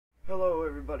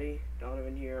everybody,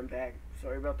 Donovan here, I'm back.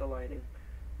 Sorry about the lighting.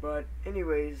 But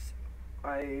anyways,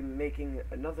 I'm making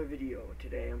another video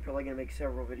today. I'm probably going to make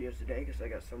several videos today because I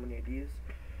got so many ideas.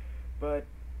 But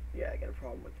yeah, I got a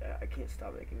problem with that. I can't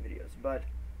stop making videos. But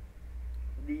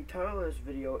the title of this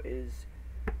video is,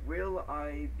 will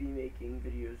I be making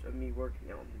videos of me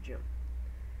working out in the gym?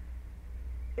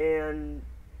 And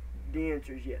the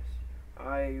answer is yes.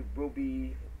 I will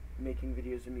be making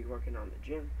videos of me working out in the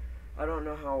gym. I don't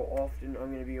know how often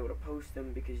I'm going to be able to post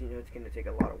them because, it's going to take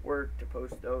a lot of work to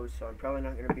post those, so I'm probably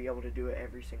not going to be able to do it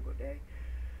every single day.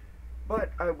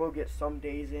 But I will get some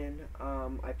days in.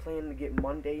 I plan to get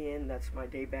Monday in. That's my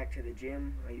day back to the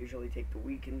gym. I usually take the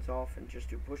weekends off and just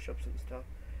do push-ups and stuff.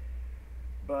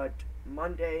 But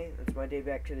Monday, that's my day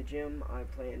back to the gym. I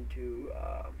plan to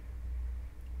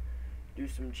do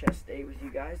some chest day with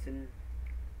you guys, and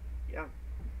yeah,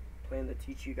 plan to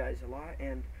teach you guys a lot.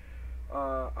 And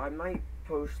I might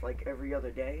post like every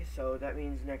other day, so that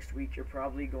means next week you're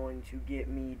probably going to get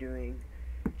me doing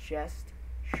chest,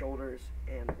 shoulders,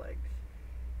 and legs.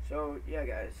 So yeah,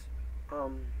 guys,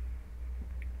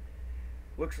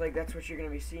 looks like that's what you're going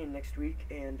to be seeing next week,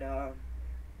 and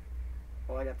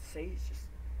all I got to say is just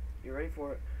get ready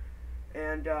for it.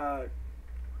 And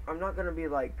I'm not going to be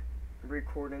like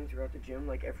recording throughout the gym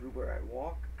like everywhere I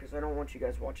walk, because I don't want you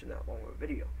guys watching that long of a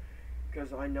video,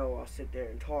 because I know I'll sit there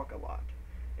and talk a lot,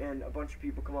 and a bunch of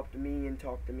people come up to me and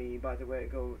talk to me. By the way, I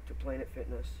go to Planet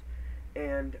Fitness,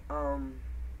 and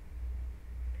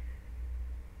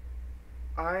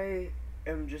I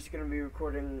am just going to be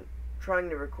trying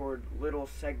to record little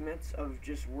segments of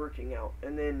just working out,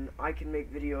 and then I can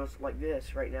make videos like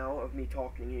this right now of me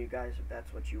talking to you guys if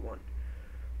that's what you want.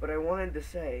 But I wanted to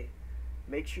say,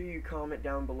 make sure you comment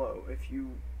down below if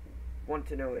you want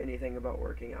to know anything about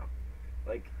working out.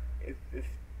 Like, if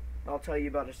I'll tell you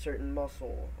about a certain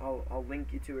muscle, I'll link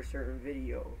you to a certain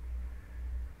video.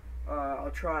 I'll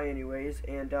try anyways,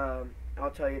 and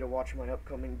I'll tell you to watch my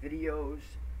upcoming videos.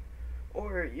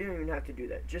 Or you don't even have to do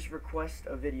that. Just request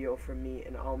a video from me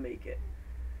and I'll make it.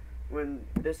 When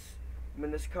this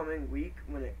coming week,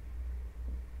 when it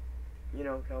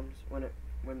comes,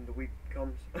 when the week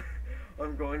comes,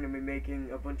 I'm going to be making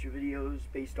a bunch of videos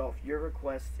based off your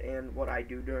requests and what I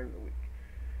do during the week.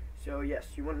 So yes,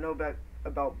 you want to know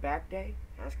about back day?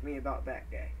 Ask me about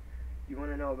back day. You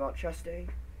want to know about chest day?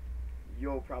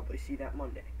 You'll probably see that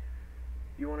Monday.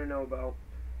 You want to know about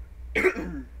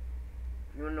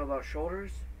you want to know about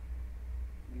shoulders?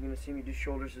 You're going to see me do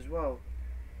shoulders as well.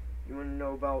 You want to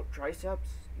know about triceps?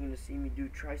 You're going to see me do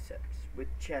triceps with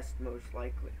chest most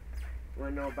likely. You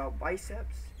want to know about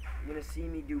biceps? You're going to see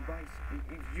me do biceps.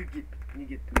 You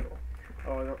get the middle.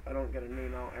 Oh, I don't got to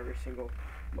name out every single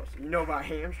muscle. You know about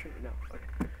hamstring? No.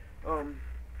 Okay.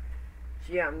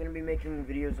 So yeah, I'm going to be making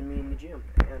videos of me in the gym,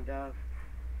 and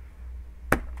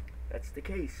that's the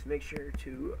case. Make sure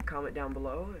to comment down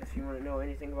below if you want to know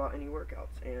anything about any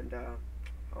workouts, and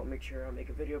I'll make sure I'll make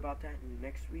a video about that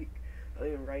next week. I'll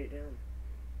even write it down.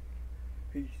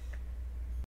 Peace.